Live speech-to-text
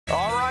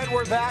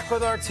we're back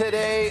with our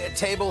Today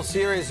Table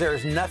series.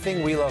 There's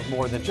nothing we love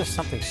more than just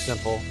something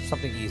simple,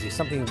 something easy,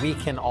 something we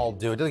can all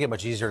do. It doesn't get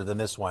much easier than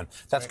this one.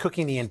 That's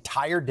cooking the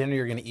entire dinner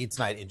you're going to eat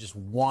tonight in just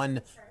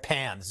one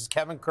pan. This is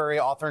Kevin Curry,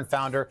 author and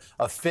founder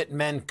of Fit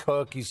Men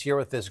Cook. He's here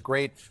with this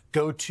great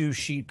go-to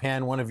sheet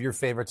pan, one of your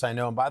favorites, I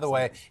know. And by the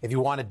way, if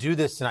you want to do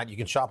this tonight, you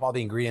can shop all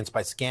the ingredients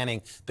by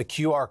scanning the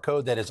QR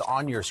code that is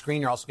on your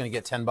screen. You're also going to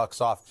get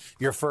 $10 off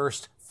your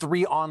first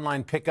 3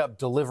 online pickup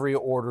delivery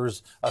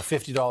orders of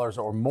 $50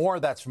 or more.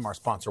 That's from our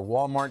sponsor,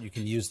 Walmart. You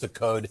can use the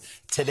code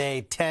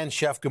TODAY10.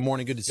 Chef, good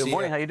morning. Good to see you. Good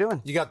morning. How you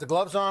doing? You got the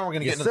gloves on. We're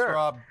going to get into the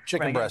raw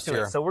chicken breast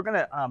here. So we're going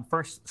to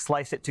first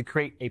slice it to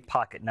create a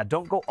pocket. Now,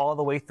 don't go all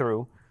the way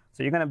through.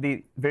 So you're going to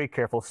be very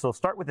careful. So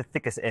start with the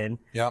thickest end.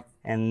 Yep.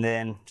 And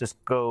then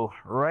just go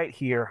right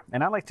here.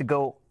 And I like to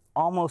go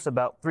almost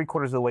about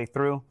 3/4 of the way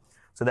through.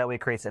 So that way it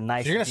creates a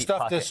nice, so you're going to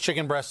stuff pocket. this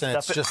chicken breast, and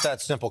it's just that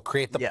simple.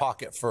 Create the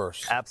pocket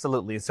first.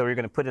 Absolutely. So you're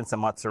going to put in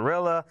some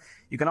mozzarella.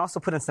 You can also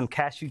put in some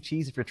cashew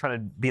cheese if you're trying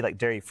to be like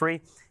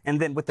dairy-free.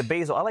 And then with the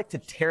basil, I like to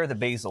tear the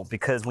basil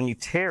because when you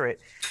tear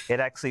it,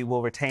 it actually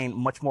will retain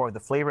much more of the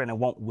flavor and it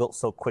won't wilt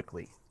so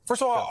quickly.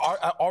 First of all,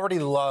 I already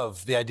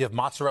love the idea of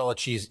mozzarella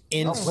cheese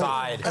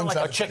inside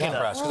a chicken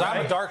breast. Because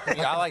I'm a dark meat.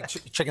 I like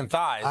chicken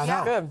thighs. I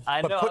know. Good.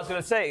 I know. I was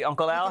going to say,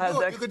 Uncle Al has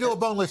that. You could do a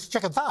boneless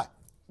chicken thigh.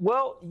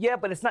 Well, yeah,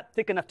 but it's not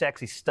thick enough to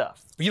actually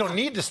stuff. But you don't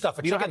need to stuff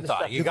a chicken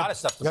thigh. You got to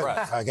stuff the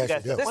breast. I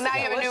guess you do. Well, now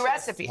you have a new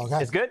recipe.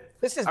 Okay. It's good?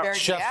 This is very,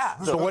 Chef, yeah.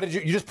 so what did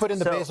you just put in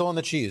the basil and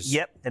the cheese?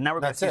 Yep, and now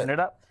we're going to season it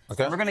up.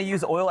 Okay. And we're going to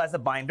use oil as a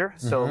binder,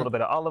 so a little bit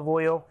of olive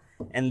oil,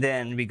 and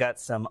then we got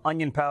some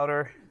onion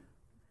powder,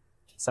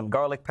 some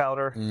garlic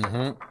powder,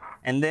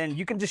 and then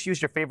you can just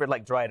use your favorite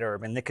like dried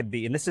herb, and it could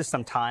be, and this is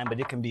some thyme, but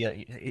it can be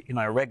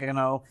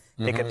oregano,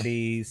 it could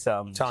be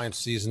some Italian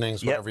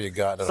seasonings, whatever you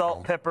got.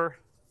 Salt, pepper,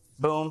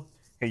 boom.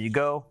 Here you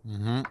go.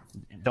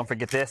 Don't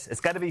forget this.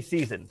 It's got to be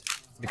seasoned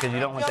because you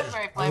don't want It feels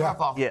that. very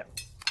flavorful. Yeah.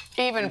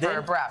 Even for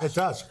a breast. It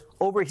does.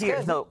 Over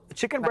here, no,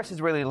 chicken breast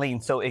is really lean,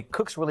 so it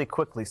cooks really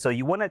quickly. So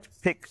you want to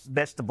pick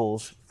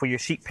vegetables for your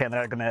sheet pan that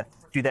are going to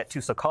do that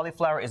too. So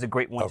cauliflower is a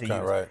great one to use.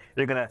 Right.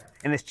 You're gonna,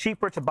 and it's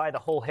cheaper to buy the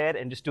whole head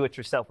and just do it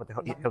yourself with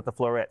the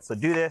florette. So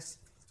do this,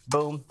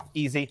 boom,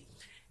 easy.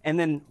 And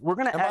then we're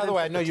going to add. And by the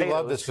way, I know potatoes. you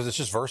love this because it's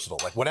just versatile.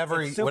 Like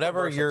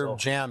whatever your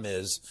jam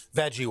is,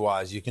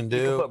 veggie-wise, you can do.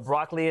 You can put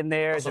broccoli in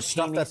there, also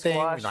stuff that thing.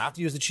 Squash. You don't have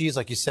to use the cheese,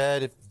 like you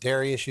said. If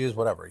dairy issues,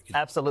 whatever. You can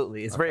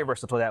Absolutely, it's very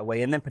versatile that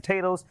way. And then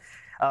potatoes,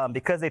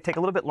 because they take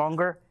a little bit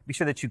longer, be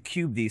sure that you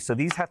cube these. So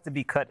these have to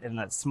be cut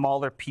in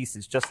smaller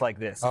pieces, just like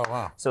this. Oh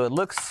wow! So it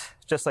looks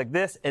just like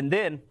this, and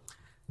then.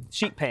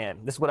 Sheet pan.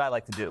 This is what I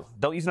like to do.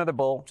 Don't use another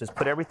bowl. Just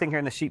put everything here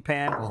in the sheet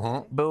pan.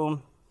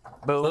 Boom.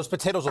 Boom. Those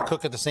potatoes will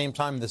cook at the same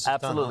time this is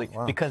Absolutely, done.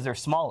 Wow. because they're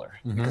smaller.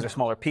 Because they're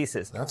smaller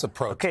pieces. That's a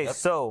pro Okay, tip.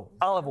 so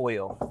olive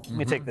oil. Let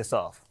me take this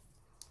off.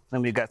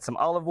 Then we got some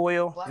olive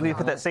oil. Let me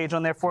put that sage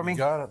on there for me. You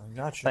got it. I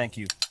got you. Thank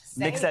you.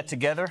 Mix that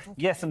together.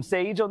 Yeah, some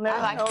sage on there.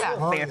 I like that.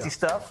 Fancy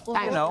stuff.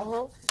 You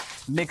know.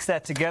 Mix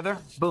that together.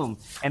 Boom.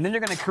 And then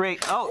you're going to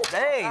create. Oh,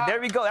 hey,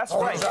 there we go. That's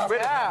right.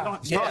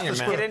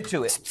 Get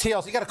into it.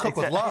 TLC, you got to cook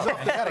with love. Man.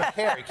 You got to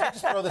care. You can't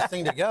just throw this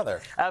thing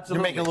together. Absolutely.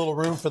 You're making a little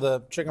room for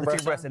the chicken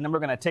breast. And then we're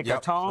going to take our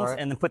tongs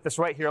and then put this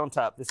right here on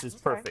top. This is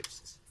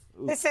perfect.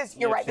 This is,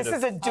 you're right, this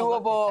is a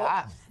doable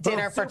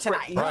dinner for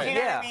tonight. Right. You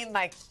know what I mean?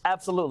 Like,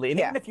 absolutely. And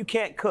even if you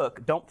can't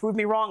cook, don't prove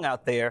me wrong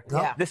out there.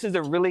 Yeah. This is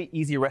a really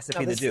easy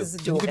recipe to do.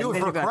 You can do it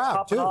for a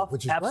crowd, too,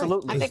 which is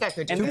absolutely. great. I think I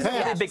could do And this. this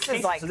is a big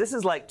piece. So this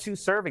is like 2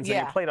 servings on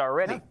your plate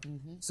already.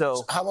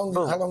 So How long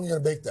are you going to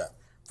bake that?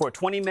 for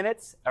 20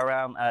 minutes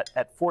around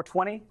at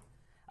 420.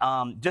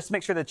 Just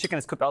make sure the chicken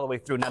is cooked all the way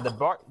through. Now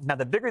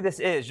the bigger this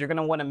is, you're going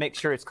to want to make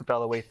sure it's cooked all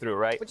the way through,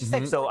 right? would you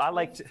say So I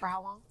like to for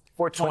how long?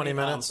 for 20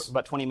 minutes.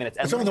 About 20 minutes.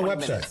 It's on the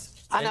website.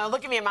 I know,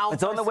 look at me, I'm out.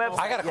 It's on the website.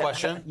 I got a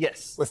question.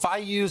 Yes. If I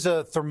use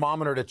a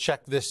thermometer to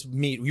check this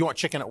meat, you want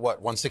chicken at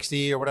what,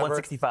 160 or whatever?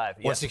 165,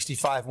 yeah.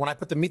 165. When I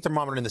put the meat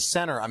thermometer in the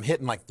center, I'm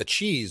hitting like the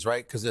cheese,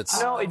 right? Because it's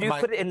No, you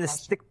put it in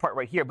this thick part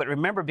right here. But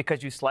remember,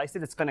 because you sliced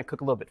it, it's going to cook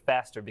a little bit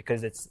faster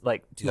because it's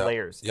like 2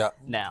 layers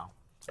now.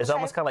 It's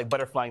almost kind of like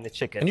butterflying the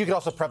chicken. And you can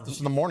also prep this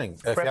in the morning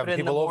if you have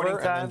people over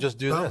and then just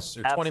do this.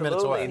 You're 20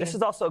 minutes away. This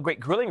is also a great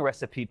grilling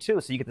recipe, too,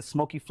 so you get the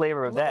smoky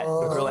flavor of that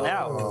grilling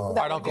out. All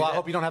right, Uncle, I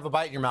hope you don't have a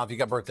bite in your mouth. You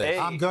got birthdays. Hey.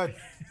 I'm good.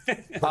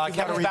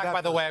 Kevin's back,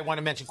 by the way. I want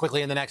to mention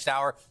quickly in the next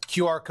hour,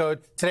 QR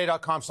code,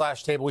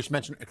 today.com/table. We should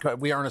mention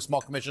we earn a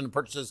small commission on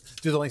purchases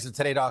through the links at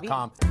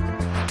today.com.